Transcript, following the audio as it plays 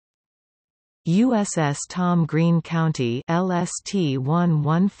USS Tom Green County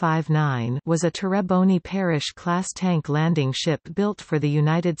LST-1159 was a Terrebonne Parish-class tank landing ship built for the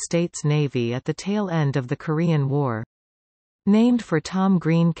United States Navy at the tail end of the Korean War. Named for Tom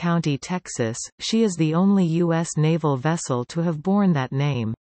Green County, Texas, she is the only U.S. naval vessel to have borne that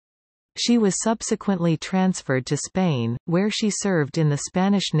name. She was subsequently transferred to Spain, where she served in the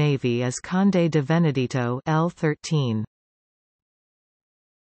Spanish Navy as Conde de Venadito L-13.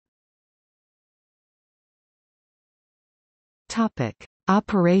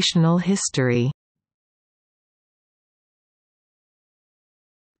 Operational history.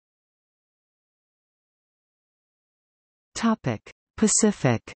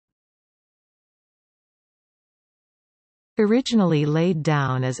 Pacific. Originally laid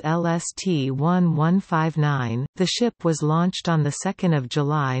down as LST-1159, the ship was launched on 2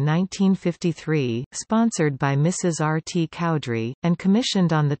 July 1953, sponsored by Mrs. R. T. Cowdrey, and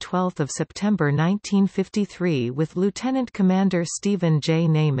commissioned on 12 September 1953 with Lieutenant Commander Stephen J.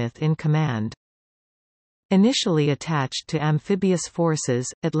 Namath in command. Initially attached to Amphibious Forces,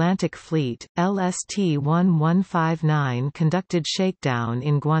 Atlantic Fleet, LST-1159 conducted shakedown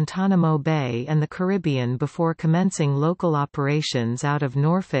in Guantanamo Bay and the Caribbean before commencing local operations out of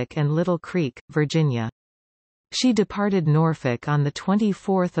Norfolk and Little Creek, Virginia. She departed Norfolk on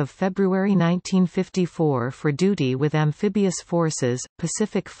 24 February 1954 for duty with Amphibious Forces,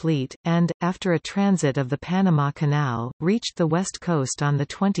 Pacific Fleet, and, after a transit of the Panama Canal, reached the West Coast on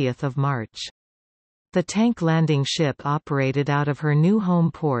 20 March. The tank landing ship operated out of her new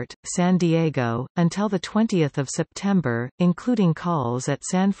home port, San Diego, until 20 September, including calls at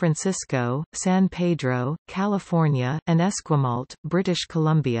San Francisco, San Pedro, California, and Esquimalt, British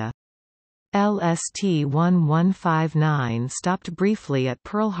Columbia. LST-1159 stopped briefly at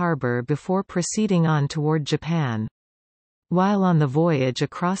Pearl Harbor before proceeding on toward Japan. While on the voyage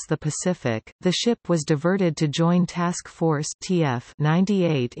across the Pacific, the ship was diverted to join Task Force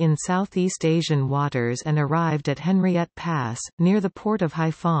TF-98 in Southeast Asian waters and arrived at Henriette Pass, near the port of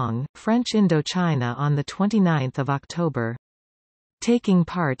Haiphong, French Indochina on 29 October. Taking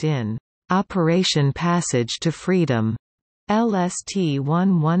part in Operation Passage to Freedom,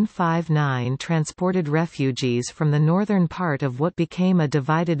 LST-1159 transported refugees from the northern part of what became a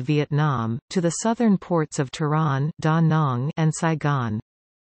divided Vietnam, to the southern ports of Tehran, Da Nang, and Saigon.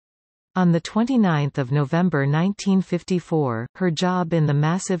 On 29 November 1954, her job in the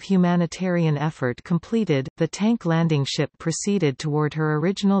massive humanitarian effort completed, the tank landing ship proceeded toward her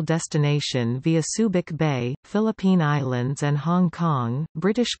original destination via Subic Bay, Philippine Islands and Hong Kong,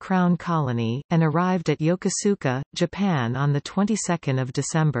 British Crown Colony, and arrived at Yokosuka, Japan on the 22nd of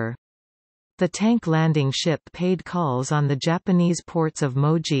December. The tank landing ship paid calls on the Japanese ports of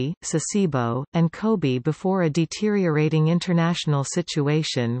Moji, Sasebo, and Kobe before a deteriorating international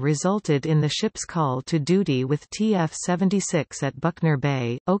situation resulted in the ship's call to duty with TF-76 at Buckner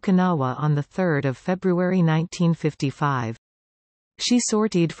Bay, Okinawa on 3 February 1955. She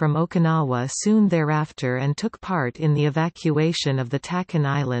sortied from Okinawa soon thereafter and took part in the evacuation of the Takan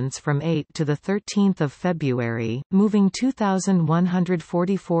Islands from 8 to 13 February, moving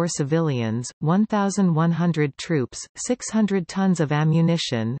 2,144 civilians, 1,100 troops, 600 tons of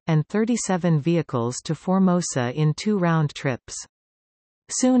ammunition, and 37 vehicles to Formosa in 2 round trips.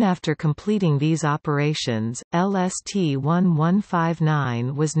 Soon after completing these operations,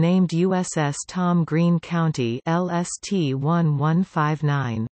 LST-1159 was named USS Tom Green County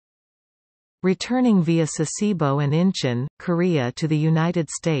LST-1159. Returning via Sasebo and Incheon, Korea to the United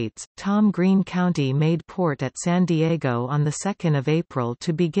States, Tom Green County made port at San Diego on 2 April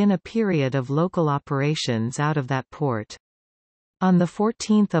to begin a period of local operations out of that port. On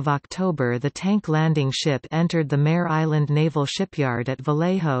 14 October the tank landing ship entered the Mare Island Naval Shipyard at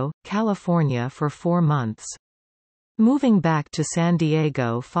Vallejo, California for 4 months. Moving back to San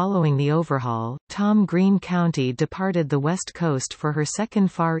Diego following the overhaul, Tom Green County departed the West Coast for her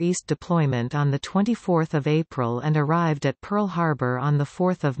second Far East deployment on 24 April and arrived at Pearl Harbor on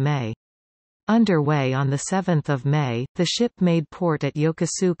 4 May. Underway on 7 May, the ship made port at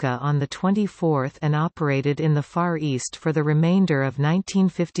Yokosuka on the 24th and operated in the Far East for the remainder of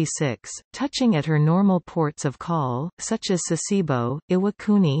 1956, touching at her normal ports of call, such as Sasebo,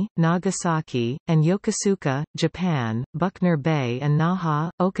 Iwakuni, Nagasaki, and Yokosuka, Japan, Buckner Bay and Naha,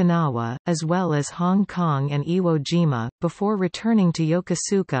 Okinawa, as well as Hong Kong and Iwo Jima, before returning to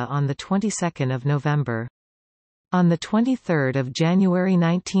Yokosuka on the 22nd of November. On 23 January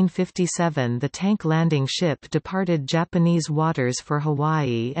 1957 the tank landing ship departed Japanese waters for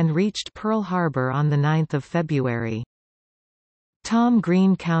Hawaii and reached Pearl Harbor on 9 February. Tom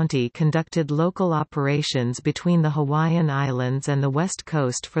Green County conducted local operations between the Hawaiian Islands and the West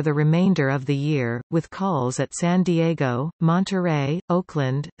Coast for the remainder of the year, with calls at San Diego, Monterey,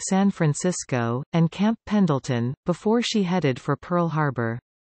 Oakland, San Francisco, and Camp Pendleton, before she headed for Pearl Harbor.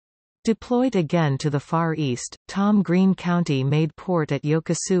 Deployed again to the Far East, Tom Green County made port at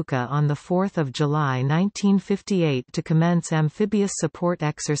Yokosuka on 4 July 1958 to commence amphibious support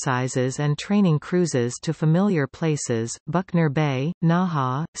exercises and training cruises to familiar places, Buckner Bay,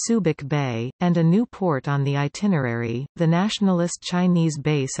 Naha, Subic Bay, and a new port on the itinerary, the nationalist Chinese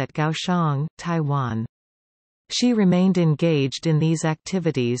base at Kaohsiung, Taiwan. She remained engaged in these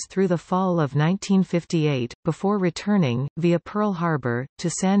activities through the fall of 1958, before returning, via Pearl Harbor, to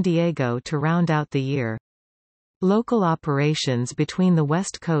San Diego to round out the year. Local operations between the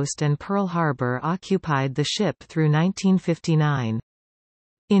West Coast and Pearl Harbor occupied the ship through 1959.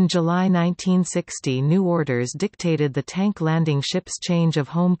 In July 1960, new orders dictated the tank landing ship's change of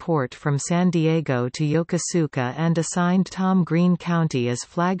home port from San Diego to Yokosuka and assigned Tom Green County as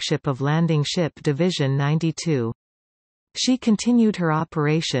flagship of Landing Ship Division 92. She continued her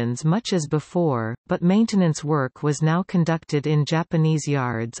operations much as before, but maintenance work was now conducted in Japanese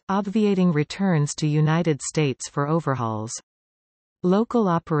yards, obviating returns to United States for overhauls. Local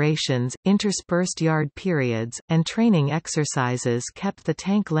operations, interspersed yard periods, and training exercises kept the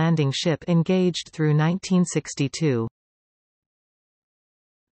tank landing ship engaged through 1962.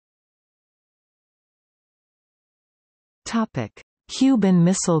 Cuban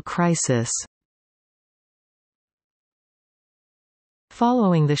Missile Crisis.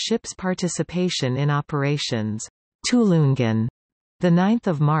 Following the ship's participation in operations Tulungan, the 9th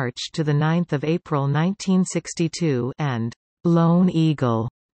of March to the 9th of April 1962, and Lone Eagle,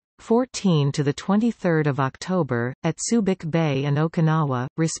 14 to the 23rd of October, at Subic Bay and Okinawa,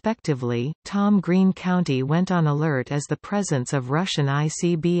 respectively, Tom Green County went on alert as the presence of Russian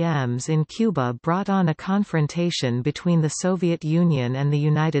ICBMs in Cuba brought on a confrontation between the Soviet Union and the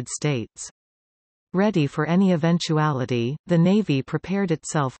United States. Ready for any eventuality, the Navy prepared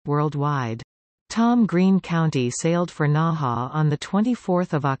itself, worldwide. Tom Green County sailed for Naha on 24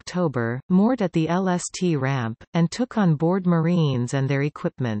 October, moored at the LST ramp, and took on board Marines and their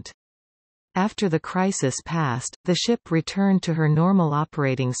equipment. After the crisis passed, the ship returned to her normal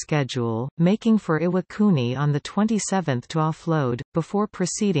operating schedule, making for Iwakuni on the 27th to offload, before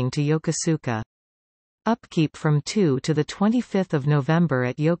proceeding to Yokosuka. Upkeep from 2 to 25 November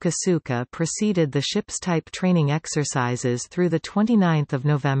at Yokosuka preceded the ship's type training exercises through 29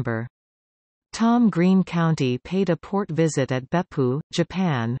 November. Tom Green County paid a port visit at Beppu,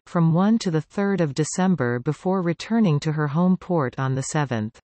 Japan, from 1 to 3 December before returning to her home port on the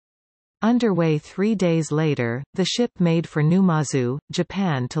 7th. Underway 3 days later, the ship made for Numazu,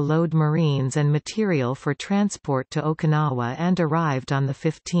 Japan to load Marines and material for transport to Okinawa and arrived on the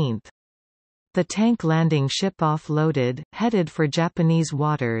 15th. The tank landing ship offloaded, headed for Japanese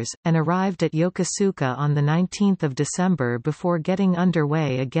waters, and arrived at Yokosuka on 19 December before getting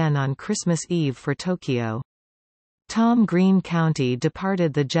underway again on Christmas Eve for Tokyo. Tom Green County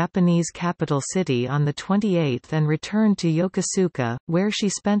departed the Japanese capital city on the 28th and returned to Yokosuka, where she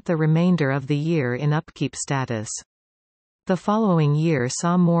spent the remainder of the year in upkeep status. The following year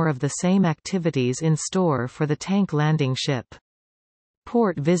saw more of the same activities in store for the tank landing ship.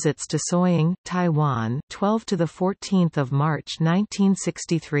 Port visits to Soyang, Taiwan, 12 to the 14th of March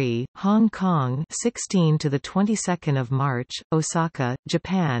 1963, Hong Kong, 16 to the 22nd of March, Osaka,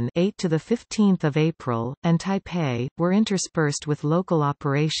 Japan, 8 to the 15th of April, and Taipei were interspersed with local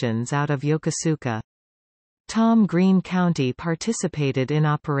operations out of Yokosuka. Tom Green County participated in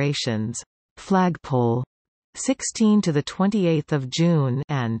operations Flagpole, 16 to the 28th of June,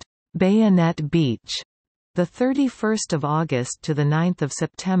 and Bayonet Beach, the 31st of August to the 9th of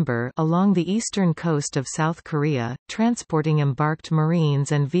September, along the eastern coast of South Korea, transporting embarked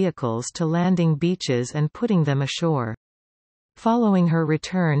Marines and vehicles to landing beaches and putting them ashore. Following her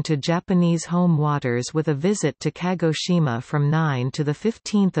return to Japanese home waters with a visit to Kagoshima from 9 to the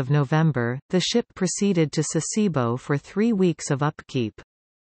 15th of November, the ship proceeded to Sasebo for 3 weeks of upkeep.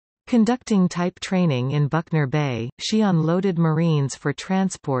 Conducting type training in Buckner Bay, she unloaded Marines for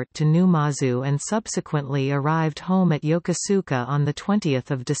transport to Numazu and subsequently arrived home at Yokosuka on 20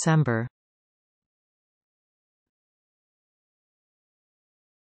 December.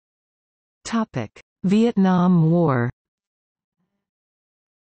 Vietnam War.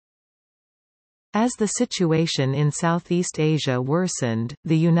 As the situation in Southeast Asia worsened,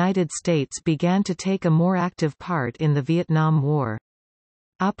 the United States began to take a more active part in the Vietnam War.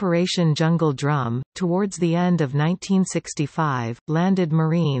 Operation Jungle Drum, towards the end of 1965, landed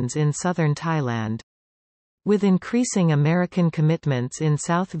Marines in southern Thailand. With increasing American commitments in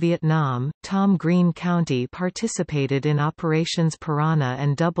South Vietnam, Tom Green County participated in Operations Piranha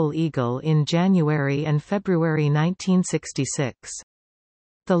and Double Eagle in January and February 1966.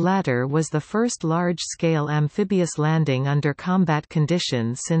 The latter was the first large-scale amphibious landing under combat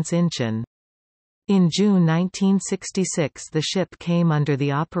conditions since Incheon. In June 1966 the ship came under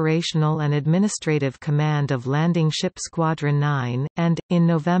the operational and administrative command of Landing Ship Squadron 9, and, in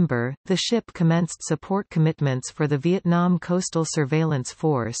November, the ship commenced support commitments for the Vietnam Coastal Surveillance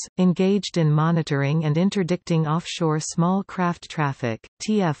Force, engaged in monitoring and interdicting offshore small craft traffic,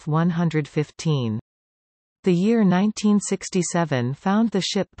 TF-115. The year 1967 found the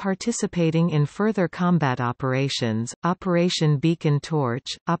ship participating in further combat operations, Operation Beacon Torch,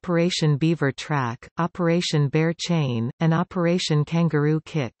 Operation Beaver Track, Operation Bear Chain, and Operation Kangaroo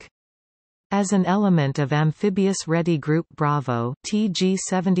Kick. As an element of Amphibious Ready Group Bravo (TG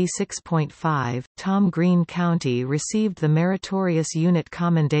 76.5), Tom Green County received the Meritorious Unit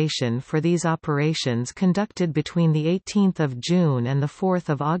Commendation for these operations conducted between 18 June and 4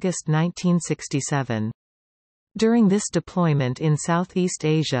 August 1967. During this deployment in Southeast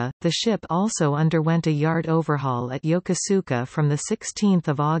Asia, the ship also underwent a yard overhaul at Yokosuka from 16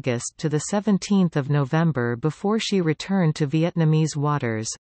 August to 17 November before she returned to Vietnamese waters.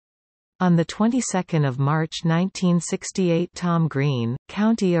 On the 22nd of March 1968 Tom Green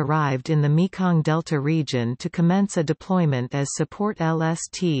County arrived in the Mekong Delta region to commence a deployment as support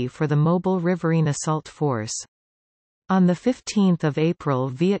LST for the Mobile Riverine Assault Force. On 15 April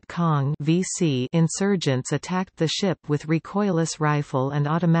Viet Cong (VC) insurgents attacked the ship with recoilless rifle and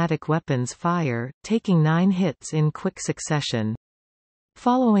automatic weapons fire, taking 9 hits in quick succession.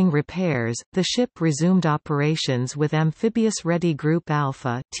 Following repairs, the ship resumed operations with Amphibious Ready Group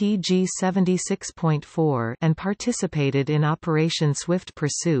Alpha (TG 76.4) and participated in Operation Swift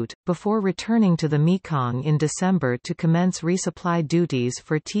Pursuit, before returning to the Mekong in December to commence resupply duties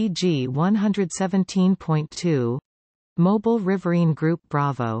for TG 117.2. Mobile Riverine Group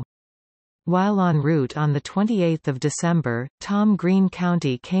Bravo. While en route on 28 December, Tom Green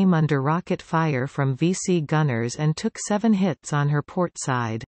County came under rocket fire from VC gunners and took 7 hits on her port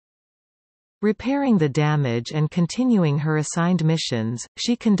side. Repairing the damage and continuing her assigned missions,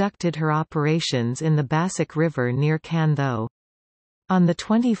 she conducted her operations in the Bassac River near Can Tho. On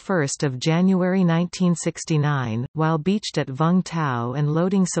 21 January 1969, while beached at Vung Tau and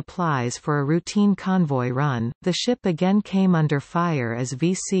loading supplies for a routine convoy run, the ship again came under fire as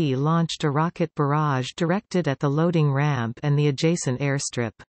VC launched a rocket barrage directed at the loading ramp and the adjacent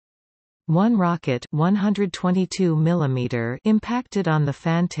airstrip. One rocket 122 mm impacted on the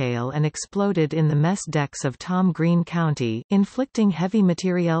fantail and exploded in the mess decks of Tom Green County, inflicting heavy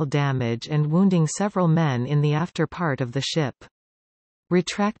materiel damage and wounding several men in the after part of the ship.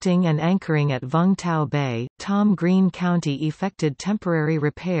 Retracting and anchoring at Vung Tau Bay, Tom Green County effected temporary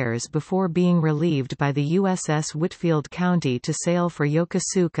repairs before being relieved by the USS Whitfield County to sail for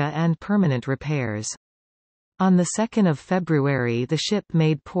Yokosuka and permanent repairs. On 2 February the ship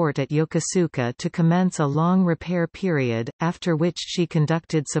made port at Yokosuka to commence a long repair period, after which she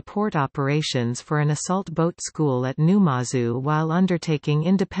conducted support operations for an assault boat school at Numazu while undertaking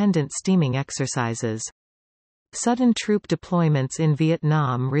independent steaming exercises. Sudden troop deployments in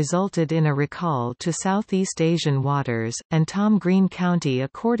Vietnam resulted in a recall to Southeast Asian waters, and Tom Green County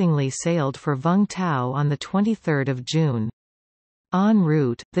accordingly sailed for Vung Tau on 23 June. En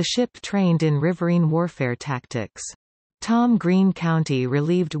route, the ship trained in riverine warfare tactics. Tom Green County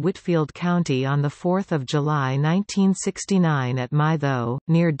relieved Whitfield County on 4 July 1969 at Mai Tho,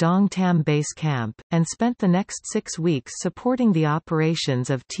 near Dong Tam Base Camp, and spent the next 6 weeks supporting the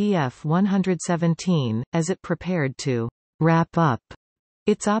operations of TF-117, as it prepared to «wrap up»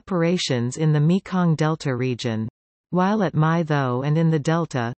 its operations in the Mekong Delta region. While at Mai Tho and in the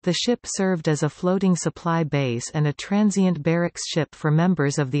Delta, the ship served as a floating supply base and a transient barracks ship for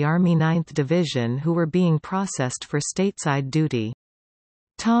members of the Army 9th Division who were being processed for stateside duty.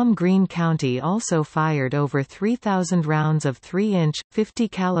 Tom Green County also fired over 3,000 rounds of 3-inch,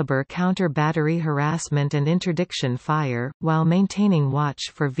 50-caliber counter-battery harassment and interdiction fire, while maintaining watch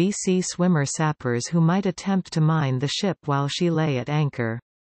for VC swimmer sappers who might attempt to mine the ship while she lay at anchor.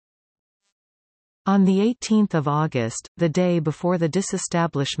 On 18 August, the day before the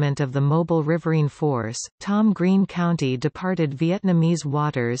disestablishment of the Mobile Riverine Force, Tom Green County departed Vietnamese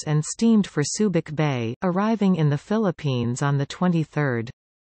waters and steamed for Subic Bay, arriving in the Philippines on the 23rd.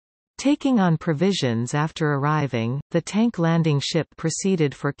 Taking on provisions after arriving, the tank landing ship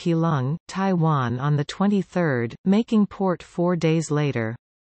proceeded for Keelung, Taiwan on the 23rd, making port 4 days later.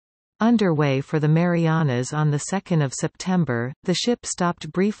 Underway for the Marianas on 2 September, the ship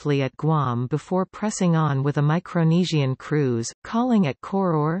stopped briefly at Guam before pressing on with a Micronesian cruise, calling at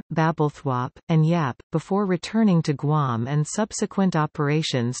Koror, Babelthwap, and Yap, before returning to Guam and subsequent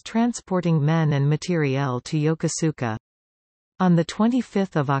operations transporting men and materiel to Yokosuka. On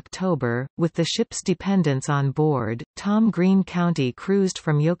 25 October, with the ship's dependents on board, Tom Green County cruised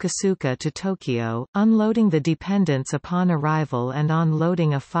from Yokosuka to Tokyo, unloading the dependents upon arrival and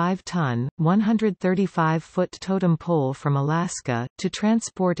unloading a 5-ton, 135-foot totem pole from Alaska, to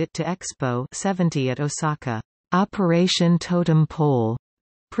transport it to Expo 70 at Osaka. Operation Totem Pole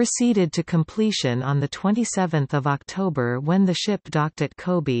proceeded to completion on 27 October when the ship docked at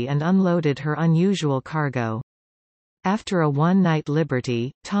Kobe and unloaded her unusual cargo. After a one-night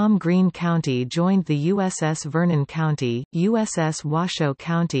liberty, Tom Green County joined the USS Vernon County, USS Washoe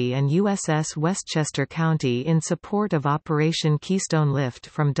County and USS Westchester County in support of Operation Keystone Lift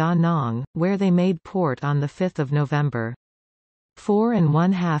from Da Nang, where they made port on 5 November.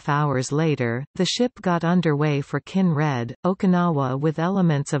 4½ hours later, the ship got underway for Kinred, Okinawa with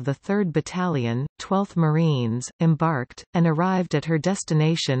elements of the 3rd Battalion, 12th Marines, embarked, and arrived at her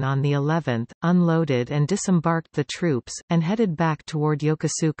destination on the 11th, unloaded and disembarked the troops, and headed back toward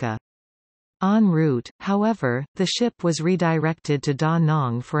Yokosuka. En route, however, the ship was redirected to Da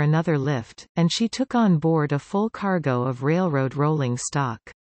Nang for another lift, and she took on board a full cargo of railroad rolling stock.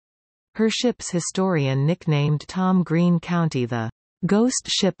 Her ship's historian nicknamed Tom Green County the "Ghost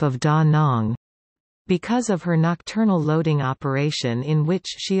Ship of Da Nang" because of her nocturnal loading operation in which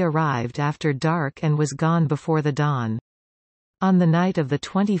she arrived after dark and was gone before the dawn. On the night of the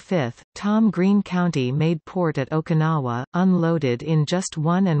 25th, Tom Green County made port at Okinawa, unloaded in just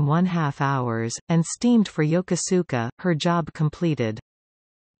 1½ hours, and steamed for Yokosuka, her job completed.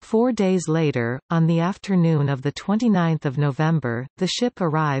 4 days later, on the afternoon of 29 November, the ship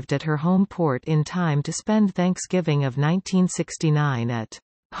arrived at her home port in time to spend Thanksgiving of 1969 at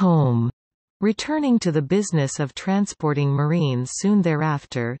home. Returning to the business of transporting Marines soon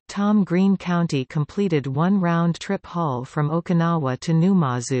thereafter, Tom Green County completed one round-trip haul from Okinawa to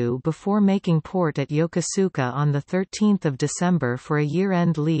Numazu before making port at Yokosuka on 13 December for a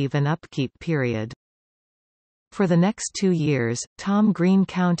year-end leave and upkeep period. For the next 2 years, Tom Green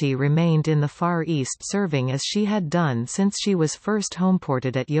County remained in the Far East serving as she had done since she was first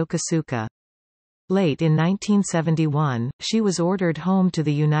homeported at Yokosuka. Late in 1971, she was ordered home to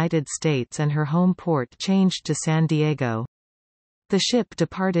the United States and her home port changed to San Diego. The ship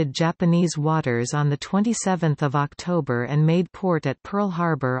departed Japanese waters on 27 October and made port at Pearl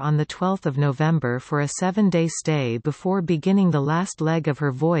Harbor on 12 November for a 7-day stay before beginning the last leg of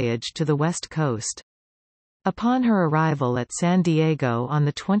her voyage to the West Coast. Upon her arrival at San Diego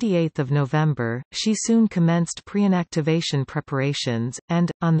on 28 November, she soon commenced pre-inactivation preparations,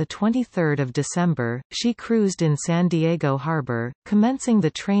 and, on 23 December, she cruised in San Diego Harbor, commencing the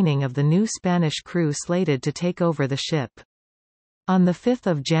training of the new Spanish crew slated to take over the ship. On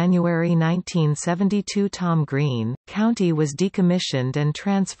 5 January 1972 Tom Green County was decommissioned and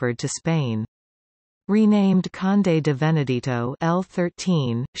transferred to Spain. Renamed Conde de Venedito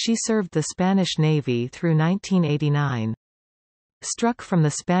L-13, she served the Spanish Navy through 1989. Struck from the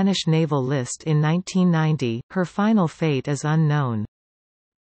Spanish Naval List in 1990, her final fate is unknown.